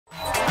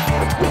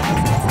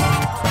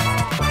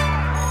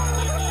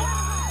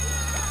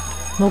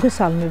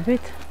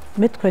მოგესალმებით,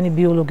 მე თქვენი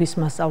ბიოლოგიის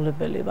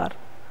მასწავლებელი ვარ.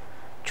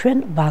 ჩვენ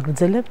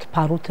ვაგრძელებთ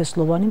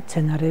ფარულთესლოვანი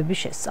მცენარეების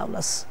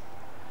შესწავლას.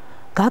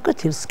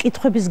 გაკვეთილს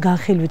კითხვების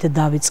განხილვით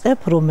დავიწყებ,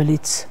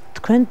 რომელიც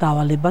თქვენ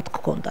დავალებად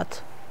გქონდათ.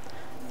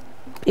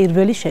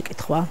 პირველი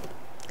შეკითხვა.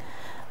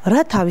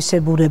 რა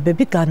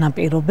თავისებურებები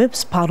განაპირობებს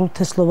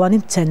ფარულთესლოვანი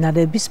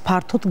მცენარეების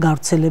ფართოდ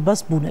გავრცელებას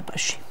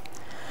ბუნებაში?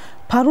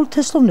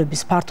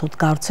 ფარულთესლოვნების ფართოდ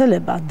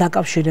გავრცელება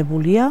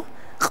დაკავშირებულია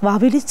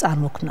ყვავილის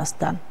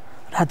წარმოქმნასთან,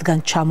 რადგან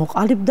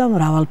ჩამოყალიბდა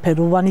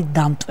მრავალფეროვანი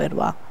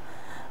დამტვერვა.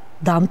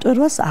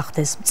 დამტვერვას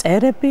ახდენს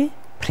მწერები,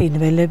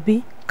 ფრინველები,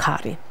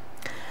 ქარი.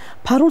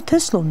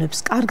 ფარულთესლოვნებს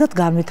კარგად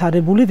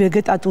განვითარებული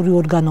ვეგეტატიური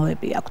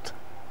ორგანოები აქვთ.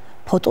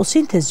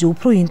 ფოტოსინთეზი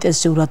უფრო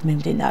ინტენსიურად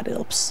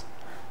მიმდინარეობს.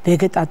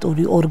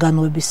 ვეგეტატური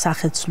ორგანოების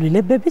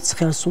სახეცვლილებებიც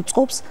ხელს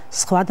უწყობს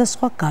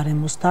სხვადასხვა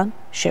გარემოსთან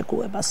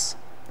შეგუებას.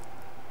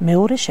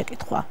 მეორე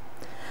შეკითხვა.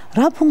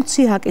 რა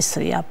ფუნქცია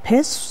აკისრია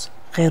ფესვს,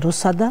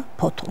 ღეროსა და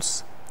ფოთოლს?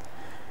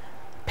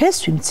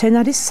 ფესვი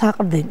მცენარის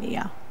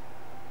საყრდენია.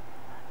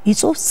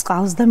 იწვევს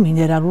წყალს და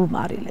მინერალურ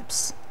მარილებს.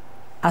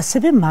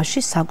 ასევე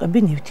მასში საკვები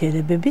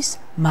ნივთიერებების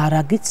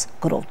მარაგიც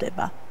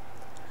გროვდება.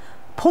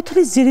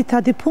 ფოთლის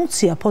ძირითადი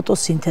ფუნქცია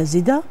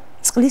ფოტოსინთეზი და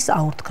წყლის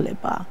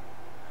აორთქლებაა.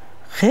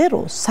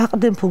 ღერო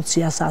საყრდენ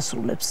ფუნქციას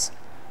ასრულებს.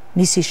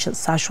 მისი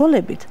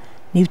საშუალებით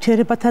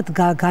ნივთიერებათა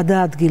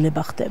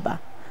გადაადგილება ხდება.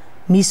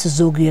 მის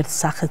ზოგიერთ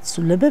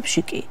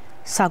სახეცვლილებებში კი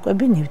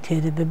საკვები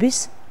ნივთიერებების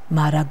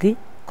მარაგი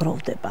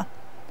გროვდება.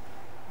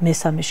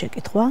 მესამე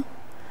შეკითხვა.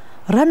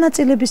 რა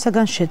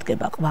ნაწილებისაგან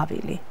შედგება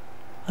ყვავილი?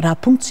 რა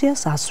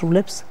ფუნქციას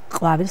ასრულებს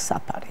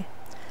ყვავილსაფარი?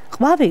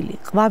 ყვავილი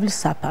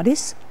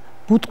ყვავილსაფარის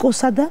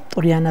ბუტკოსა და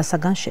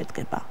მტვრიანასაგან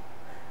შედგება.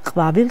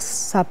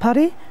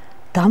 ყვავილსაფარი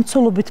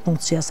დამცველობით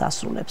ფუნქციას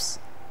ასრულებს.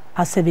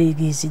 ასევე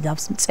იგი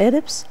იზიდავს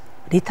მწერებს,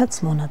 რითაც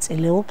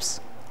მონაწილეობს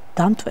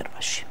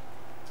დამტვერვაში.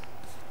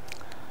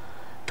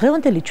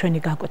 დღევანდელი ჩვენი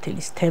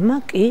გაკვეთილის თემა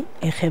კი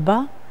ეხება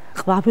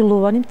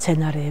ყვავილოვანი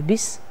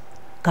მცენარეების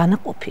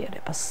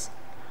განაყოფიერებას.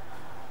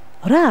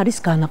 რა არის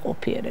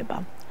განაყოფიერება?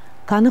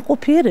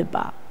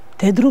 განაყოფიერება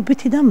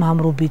მდედრობითი და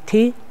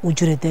მამრობითი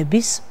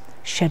უჯრედების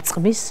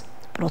შერწყმის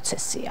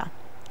პროცესია.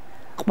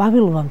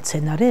 ყვავილოვან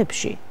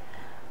მცენარეებში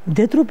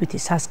მდედრობითი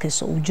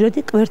სასქესო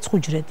უჯრედი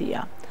კვერცხუჯრედია,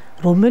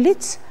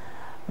 რომელიც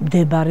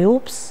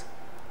მდებარეობს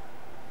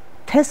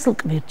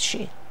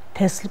თესლკვირტში.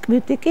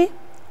 თესლკვირტი კი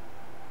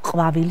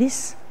ყვავილის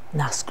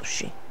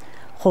ნასკუში.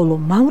 ხოლო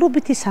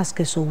მამრობითი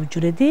სასქესო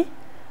უჯრედი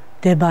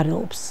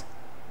მდებარეობს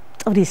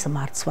ტვრის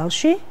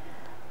მარცვალში,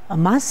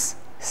 მას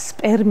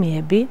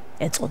სპერმიები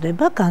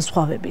ეწოდება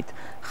განსხვავებით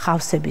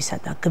ხავსებისა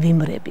და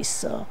გვიმრების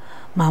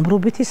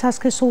მამრობითი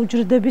სასქესო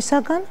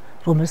უჯრედებისაგან,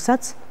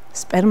 რომელსაც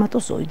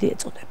სპერმატოზოიდი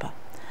ეწოდება.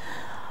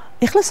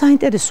 ეხლა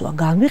საინტერესოა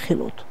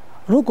განვიხილოთ,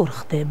 როგორ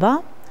ხდება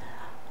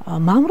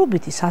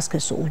მამრობითი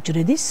სასქესო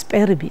უჯრედის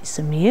სპერმის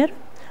მიერ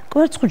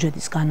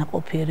კვერცხუჯრედის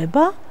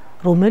განაყოფიერება,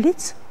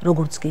 რომელიც,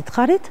 როგორც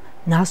გითხარით,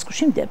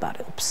 ნასკუში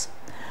მდებარეობს.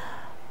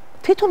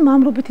 თვითონ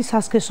მამრობითი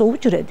სასქესო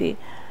უჯრედი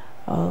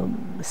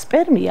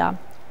სპერმია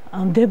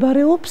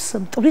მდებარეობს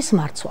ტვრის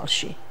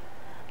მარცვალში.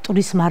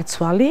 ტვრის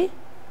მარცვალი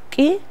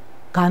კი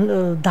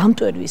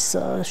დამტვერვის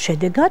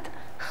შედეგად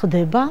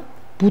ხდება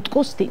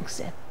ბუტკოს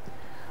დინგზე.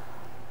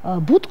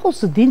 ბუტკოს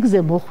დინგზე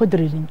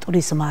მოხვედრილი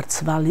ტვრის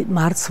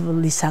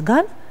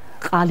მარცვლისაგან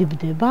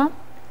ყალიბდება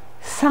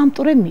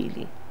სამტვრე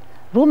მილი,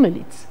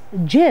 რომელიც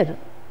ჯერ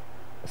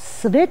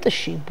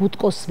სვეტში,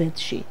 ბუტკოს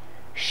სვეტში,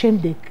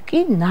 შემდეგ კი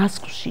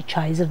ნასკუში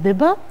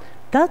ჩაიზრდება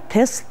და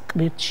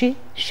თესლკვირტში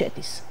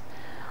შედის.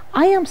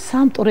 აი ამ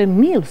სამტვრე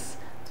მილს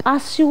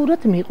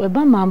პასიურად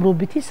მიყვება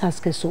მამრობითი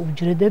სასქესო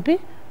უჯრედები,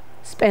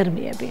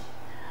 სპერმიები.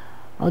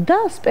 და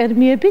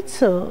სპერმიებიც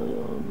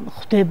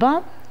ხდება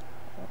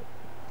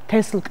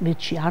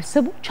თესლკვირტში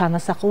არსებულ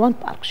ჩანასახოვან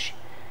პარკში.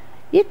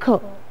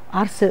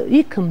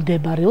 იქ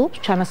მდებარეობს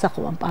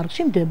ჩანასახოვან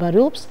პარკში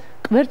მდებარეობს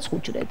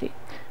კვერცხუჯრედი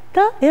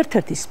და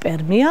ერთ-ერთი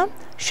სპერმია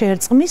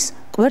შეერწყმის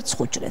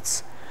კვერცხუჯრედს.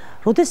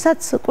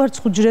 როდესაც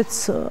კვერცხუჯრედს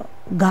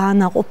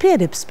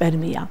გაანაყოფიერებს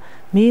სპერმია,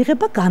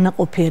 მიიღება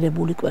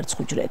განაყოფიერებული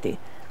კვერცხუჯრედი.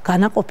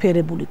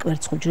 განაყოფიერებული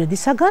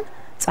კვერცხუჯრედისაგან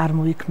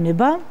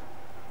წარმოიქმნება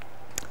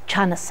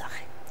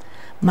ჩანასახი.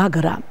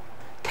 მაგრამ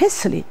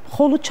თესლი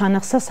მხოლოდ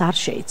ჩანასახს არ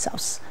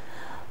შეიცავს.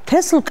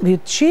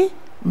 თესლკვირტში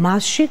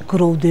მასში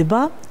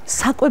გროვდება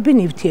საკვები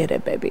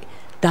ნივთიერებები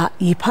და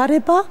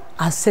იფარება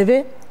ასევე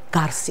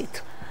გარსით.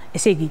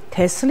 ესე იგი,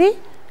 თესლი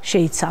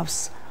შეიცავს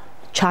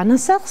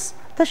ჩანასახს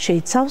და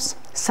შეიცავს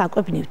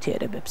საკვები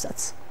ნივთიერებებსაც.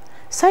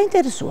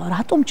 საინტერესოა,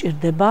 რატომ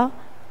ჭირდება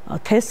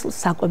თესლს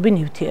საკვები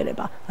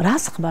ნივთიერება?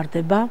 რას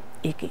ხმარდება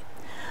იგი?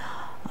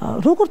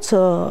 როგორც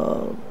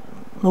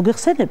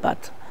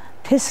მოგეხსენებათ,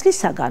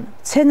 თესლისაგან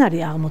მცენარე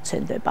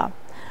აღმოცენდება,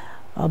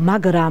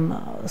 მაგრამ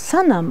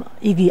სანამ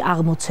იგი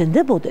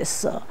აღმოცენდებოდეს,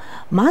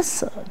 მას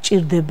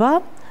ჭირდება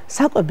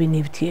საკვები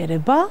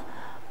ნივთიერება,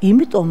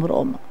 იმიტომ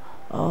რომ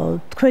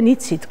თქვენ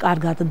იცით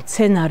კარგად,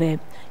 მცენარე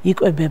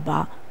იკვებება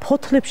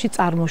ფოთლებში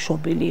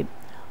წარმოშობილი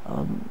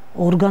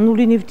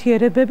ორგანული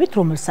ნივთიერებებით,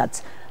 რომელსაც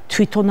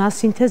თვითონ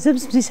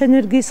ასინთეზებს მზის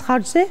ენერგიის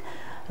ხარჯზე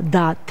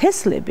და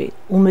თესლები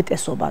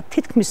უმეტესობა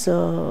თითქმის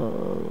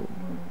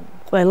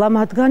ყველა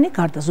მათგანი,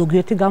 გარდა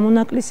ზოგიერთი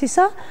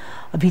გამონაკლისისა,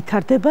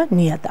 ვითარდება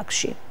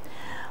ნიადაგში.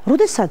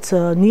 როდესაც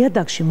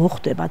ნიადაგში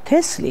მოხვდება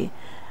თესლი,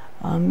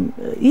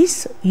 ის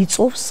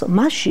იწოვს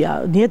მასში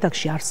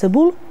ნიადაგში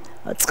არსებულ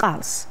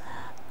წყალს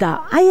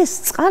და აი ეს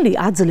წყალი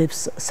აძლევს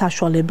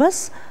საშუალებას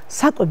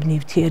საკვებ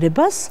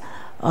ნივთიერებას,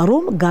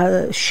 რომ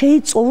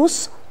შეიწოვოს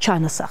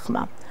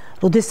ჩანასახმა.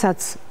 როდესაც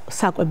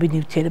საკვები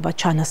ნივთიერება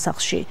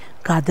ჩანასახში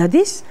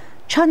გადადის,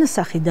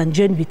 ჩანასახიდან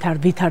ჯერ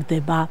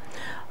ვითარდება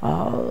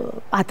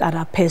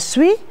პატარა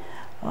ფესვი,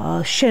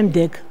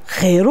 შემდეგ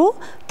ღერო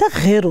და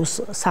ღეროს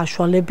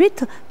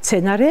საშუალებით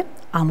მცენარე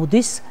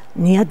ამოდის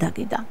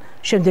ნიადაგიდან.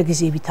 შემდეგ ის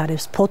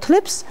ივითარებს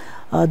ფოთლებს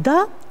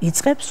და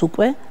იწყებს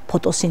უკვე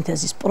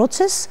ფოტოსინთეზის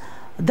პროცესს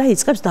და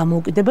იწყებს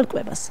დამოუკიდებელ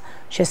კვებას.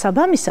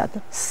 შესაბამისად,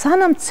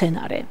 სანამ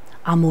მცენარე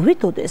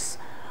ამოვიდოდეს,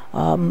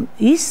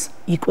 ის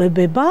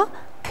იკვებება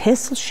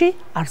თესლში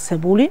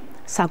არსებული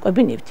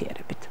საკვები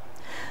ნივთიერებით.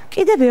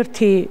 კიდევ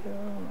ერთი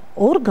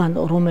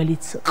ორგანო,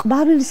 რომელიც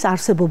ყვავილის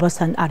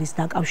არსებობასთან არის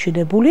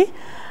დაკავშირებული,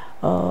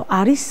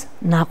 არის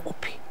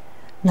ნაყოფი.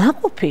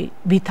 ნაყოფი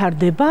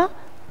ვითარდება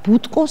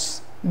ბუტკოს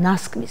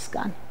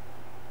ნასკნისგან.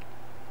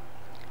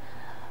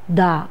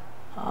 და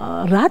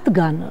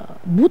რადგან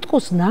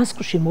ბუტკოს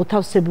ნასკნში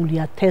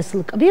მოთავსებულია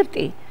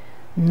თესლკვირტი,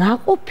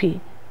 ნაყოფი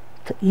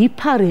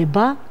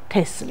იფარება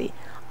თესლი.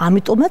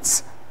 ამიტომაც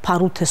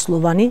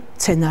ფარულთესლოვანი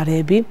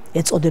მცენარეები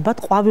ეწოდებათ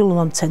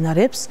ყვავილოვან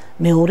მცენარეებს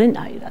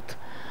მეორენაირად.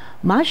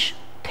 მას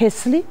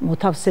თესლი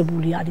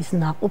მოთავსებული არის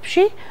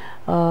ნაყოფში,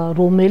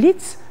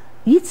 რომელიც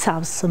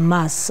იცავს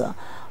მას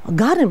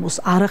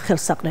გარემოს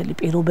არახელსაყრელი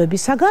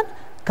პირობებისაგან,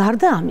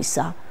 გარდა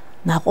ამისა,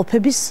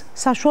 ნაყოფების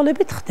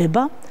საშუალებით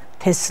ხდება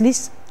თესლის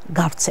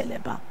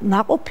გავრცელება.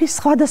 ნაყოფი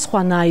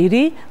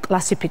სხვადასხვანაირი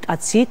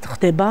კლასიფიკაციით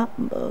ხდება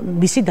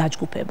მისი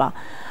დაჯგუფება.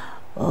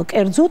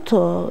 კერძოდ,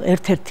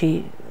 ერთ-ერთი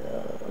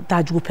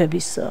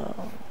დაჯგუფების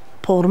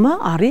ფორმა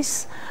არის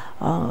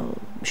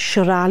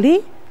შრალი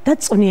და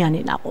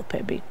წვნიანი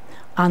ნაყოფები.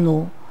 ანუ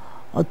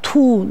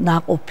თუ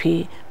ნაყოფი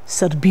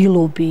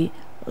რბილობი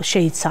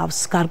შეიცავს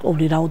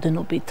გარკვეული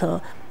რაოდენობით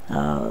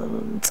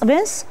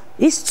წვენს,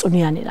 ის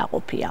წვნიანი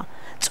ნაყოფია.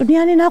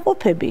 წვნიანი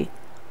ნაყოფები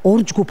ორ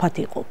ჯგუფად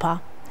იყოფა.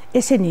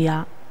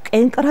 ესენია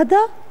კენკრა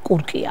და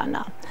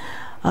კურკიანა.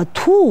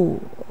 თუ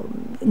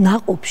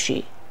ნაყოფში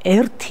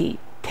ერთი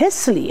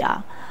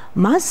თესლია,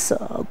 მას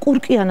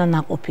კურკიანა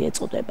ნაყოფი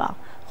ეწოდება,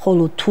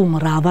 ხოლო თუ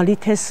მრავალი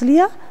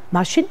თესლია,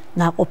 მაშინ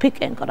ნაყოფი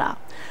კენკრაა.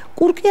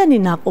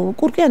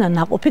 კურკიანა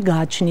ნაყოფი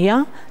გააჩნია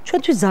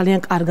ჩვენთვის ძალიან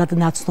კარგად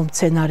ნაცნობ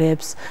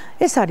მცენარეებს.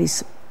 ეს არის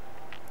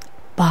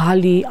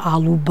ბალი,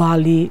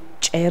 ალუბალი,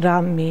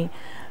 ჭერამი,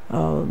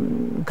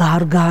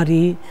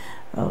 გარგარი,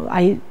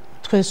 აი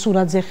თქვენ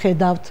სურათზე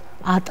ხედავთ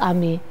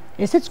ატამი,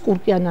 ესეც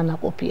კურკიანა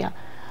ნაყოფია.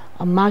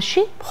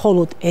 მასში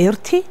მხოლოდ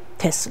ერთი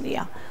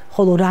თესლია.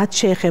 ხოლო რაც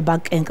შეეხება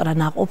კენკრა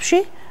ნაყოფში,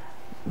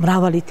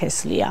 მრავალი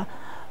თესლია.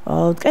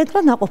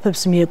 კენკრა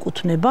ნაყოფებს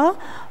მიეკუთვნება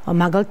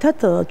მაგალითად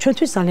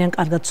ჩვენთვის ძალიან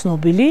კარგად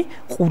ცნობილი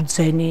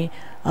ყურძენი,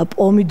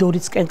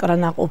 პომიდორიც კენკრა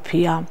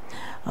ნაყოფია,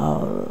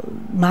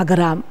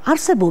 მაგრამ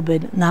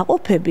არსებობენ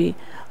ნაყოფები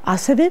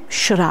ასევე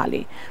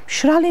მშრალი.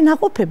 მშრალი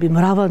ნაყოფები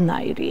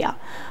მრავალნაირია.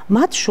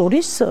 მათ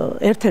შორის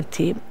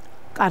ერთ-ერთი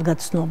კარგად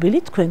ცნობილი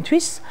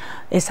თქვენთვის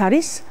ეს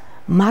არის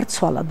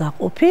მარცვალა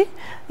ნაყოფი.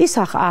 ის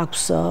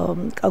აქვს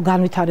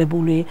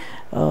განვითარებული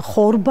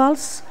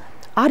ხორბალს,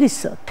 არის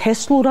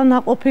თესლურა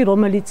ნაყოფი,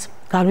 რომელიც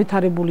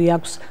განვითარებული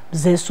აქვს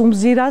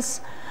მზესუმზირას,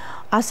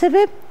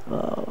 ასევე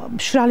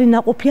მშრალი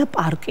ნაყოფია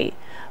პარკი.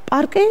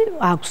 პარკი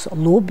აქვს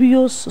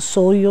ლობიოს,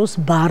 სოიოს,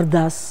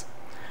 ბარდას.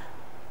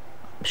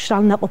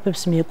 მშრალ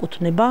ნაყოფებს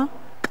მიეკუთვნება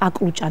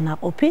კაკლუჭა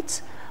ნაყოფიც,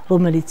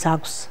 რომელიც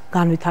აქვს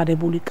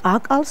განვითარებული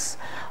კაკალს,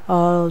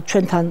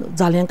 ჩვენთან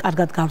ძალიან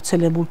კარგად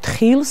გავრცელებულ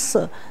თხილს,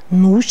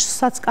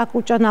 ნუშსაც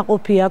კაკლუჭა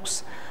ნაყოფი აქვს.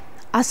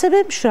 ასევე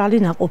მშრალი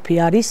ნაყოფი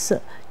არის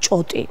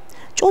ჭოტი.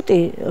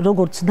 ჭოტი,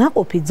 როგორც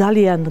ნაყოფი,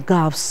 ძალიან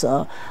გავს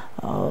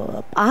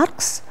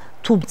პარკს,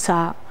 თუმცა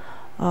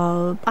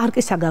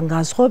პარკისაგან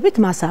განსხვავებით,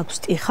 მას აქვს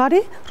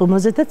ტიხარი,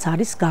 რომელზედაც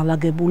არის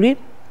განლაგებული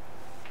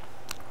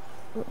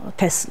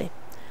თესლი.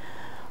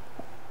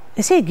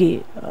 ესე იგი,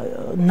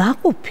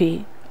 ნაყოფი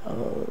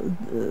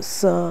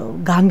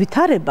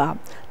განვითარება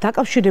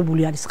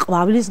დაკავშირებული არის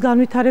ყვავილის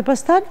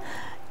განვითარებასთან,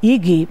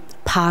 იგი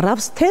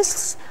ფარავს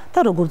თესლს და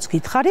როგორც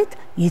გითხარით,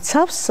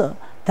 იცავს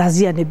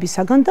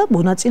დაზიანებისაგან და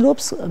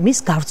მონაწილეობს მის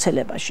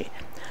გავრცელებაში.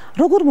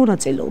 როგორ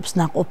მონაწილეობს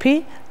ნაყოფი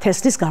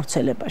თესლის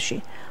გავრცელებაში?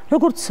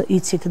 როგორც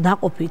იცით,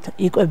 ნაყოფით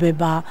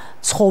იკვებება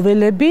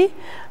ცხოველები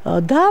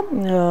და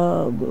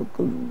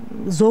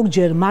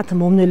ზოგჯერ მათ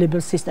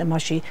მომნელებელ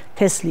სისტემაში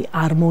თესლი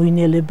არ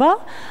მოინელება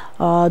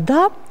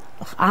და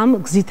ამ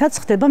გზითაც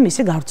ხდება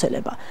მისი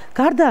გავრცელება.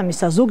 გარდა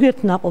ამისა, ზოგიერთ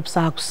ნაყოფს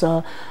აქვს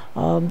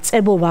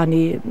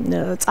მწებოვანი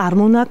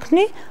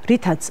წარმონაქმნი,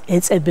 რითაც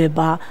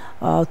ეწებება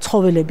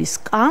ცხოველების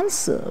კანს,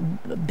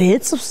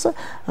 ბეწვს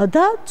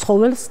და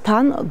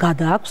ცხოველსთან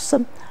გადააქვს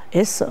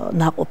ეს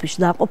ნაყოფი.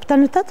 ნაყოფთან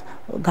ერთად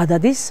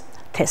გადადის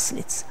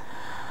თესლიც.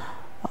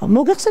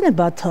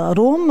 მოგეხსენებათ,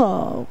 რომ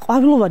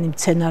ყვავილოვანი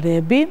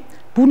მცენარეები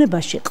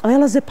ბუნებაში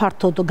ყველაზე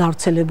ფართოდ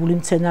გავრცელებული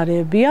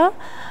მცენარეებია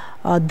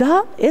და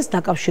ეს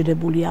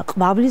დაკავშირებულია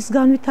ყვავილის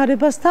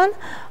განვითარებასთან,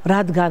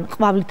 რადგან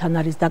ყვავილთან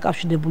არის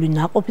დაკავშირებული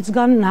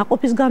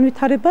ნაყოფის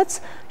განვითარებაც,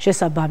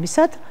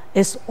 შესაბამისად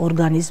ეს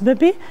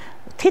ორგანიზმები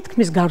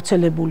თითქმის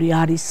გავრცელებული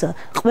არის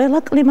ყველა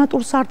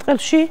კლიმატურ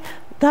სარტყელში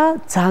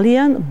და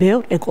ძალიან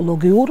ბევრ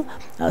ეკოლოგიურ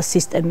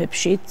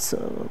სისტემებშიც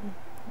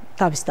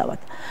თავისთავად.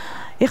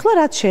 ეხლა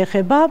რაც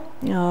შეეხება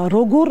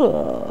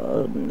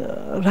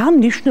რა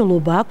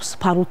მნიშვნელობა აქვს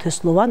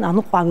ფარულთესლოვან,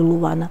 ანუ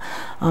ყვავილოვან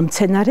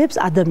მცენარეებს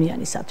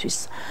ადამიანისათვის.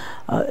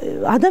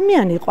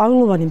 ადამიანი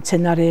ყვავილოვანი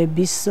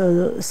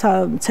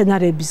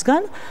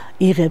მცენარეებისგან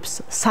იღებს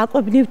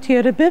საკვებ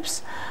ნივთიერებებს,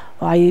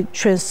 აი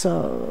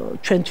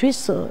ჩვენთვის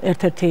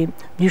ერთ-ერთი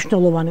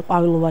მნიშვნელოვანი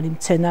ყვავილოვანი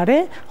მცენარე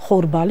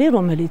ხორბალი,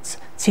 რომელიც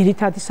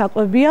ძირითადი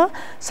საკვებია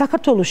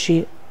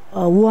საქართველოში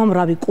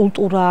უამრავი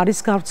კულტურა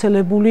არის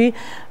გავრცელებული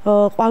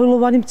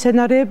ყვავილოვანი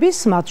მცენარეების,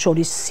 მათ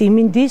შორის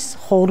სიმინდის,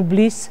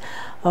 ხორბლის,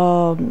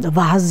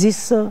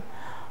 ვაზის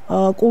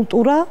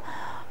კულტურა.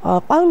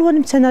 ყვავილოვანი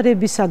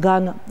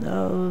მცენარეებისაგან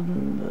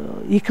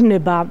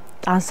იქმნება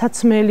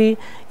ტანსაცმელი,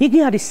 იგი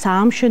არის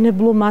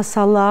საამშენებლო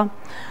მასალა.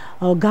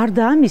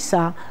 გარდა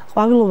ამისა,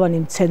 ყვავილოვანი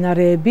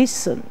მცენარეების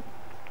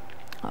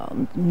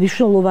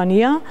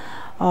მნიშვნელოვანია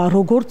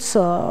როგორც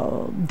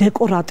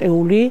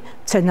დეკორატიული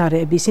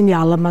მცენარეები, ისინი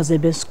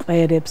ალამაზებენ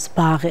სკვერებს,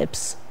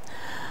 ბაღებს.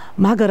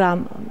 მაგრამ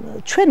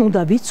ჩვენ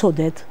უნდა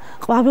ვიცოდეთ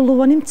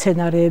ყვავილოვანი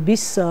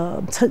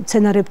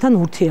მცენარეებთან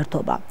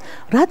ურთიერთობა,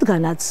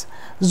 რადგანაც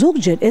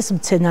ზოგჯერ ეს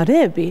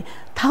მცენარეები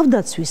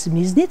თავდაცვის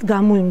მიზნით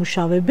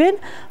გამოიმუშავებენ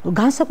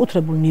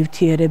განსაკუთრებულ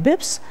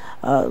ნივთიერებებს,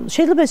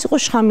 შეიძლება ეს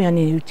იყოს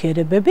შხამიანი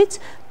ნივთიერებებიც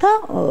და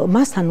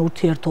მასთან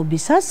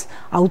ურთიერთობისას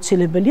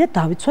აუცილებელია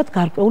დავიცვათ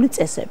გარკვეული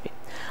წესები.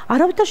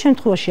 არავითარ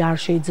შემთხვევაში არ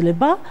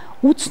შეიძლება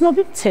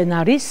უცნობი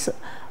მცენარის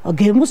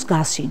გემოს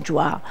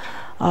გასინჯვა.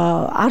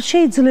 არ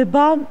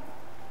შეიძლება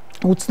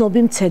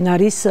უცნობი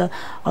მცენარის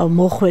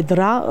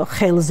მოხვედრა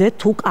ხელზე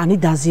თუ კანი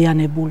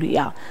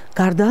დაზიანებულია.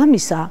 გარდა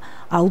ამისა,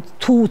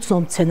 თუ უცნობ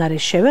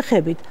მცენარეს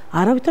შევეხებით,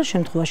 არავითარ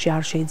შემთხვევაში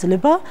არ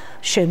შეიძლება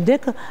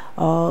შემდეგ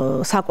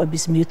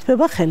საკვების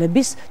მირთმევა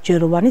ხელების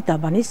ჯეროვანი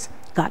დაბანის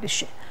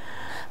გარეშე.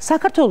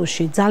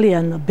 საქართველოში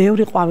ძალიან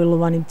ბევრი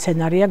ყვავილოვანი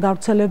მცენარეა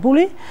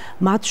გავრცელებული,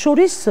 მათ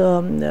შორის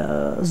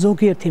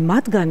ზოგიერთი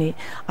მათგანი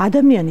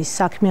ადამიანის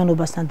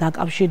საქმიანობასთან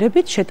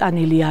დაკავშირებით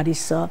შეტანილი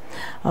არის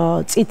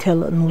წითელ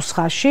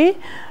ნუსხაში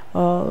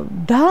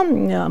და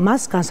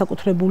მას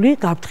განსაკუთრებული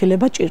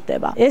გაფრთხილება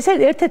ჭირდება. ეს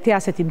ერთ-ერთი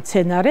ასეთი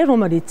მცენარე,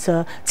 რომელიც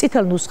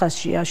წითელ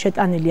ნუსხაშია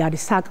შეტანილი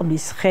არის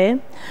საკმლის ხე,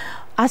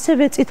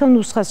 ასევე წითელ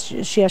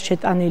ნუსხაშია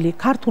შეტანილი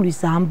ქართული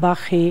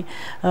ზამბახი,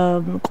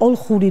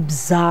 კოლხური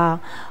ბზა.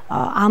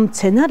 ამ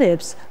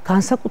მცენარეებს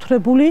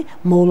განსაკუთრებული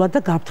მოვლა და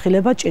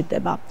გაფრთხილება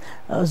ჭირდება.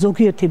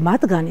 ზოგიერთი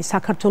მათგანი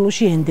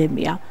საქართველოში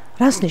ენდემია.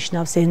 რას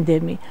ნიშნავს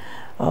ენდემი?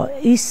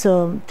 ის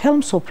მთელ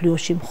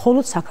მსოფლიოში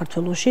მხოლოდ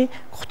საქართველოში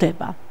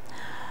გვხვდება.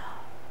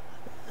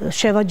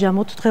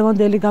 შევაჯამოთ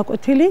დღევანდელი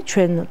გაკვეთილი,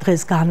 ჩვენ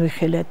დღეს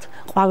განვიხილეთ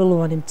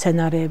ყვავილოვანი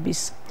მცენარეების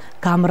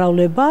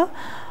გამრავლება,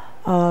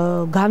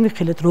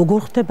 განვიხილეთ როგორ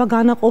ხდება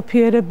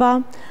განაყოფიერება,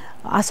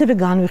 ასევე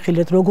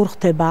განვიხილეთ როგორ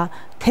ხდება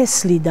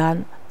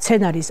თესლიდან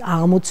მცენარის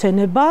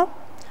აღმოცენება,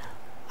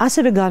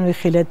 ასევე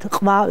განვიხილეთ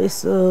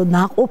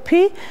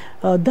ნაყოფი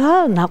და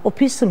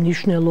ნაყოფის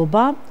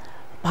მნიშვნელობა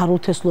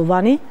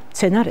ფარულთესლოვანი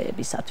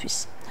მცენარეებისათვის.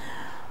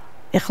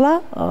 ეხლა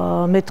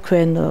მე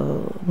თქვენ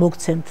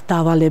მოგცემთ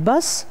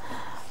დავალებას,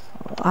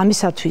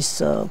 ამისათვის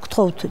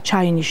გთხოვთ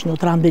ჩაინიშნოთ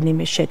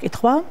რამდენიმე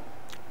შეკითხვა.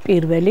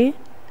 პირველი,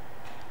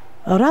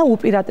 რა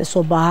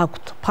უპირატესობა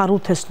აქვთ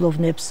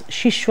ფარულთესლოვნებს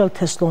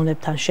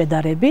შიშველთესლოვნებთან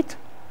შედარებით?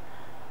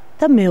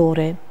 და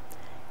მეორე,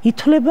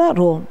 ითვლება,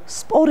 რომ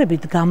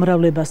სპორებით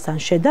გამრავლებასთან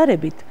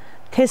შედარებით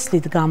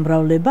თესლით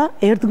გამრავლება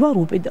ერთგვარ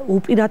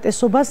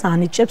უპირატესობას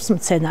ანიჭებს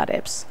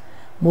მცენარეებს.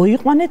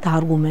 მოიყვანეთ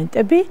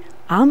არგუმენტები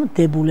ამ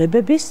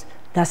დებულებების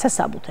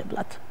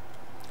დასასაბუთებლად.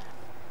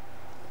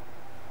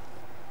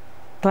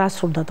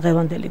 დასრულდა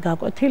დღევანდელი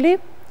გაკვეთილი,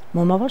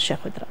 მომავალ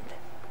შეხვედრამდე.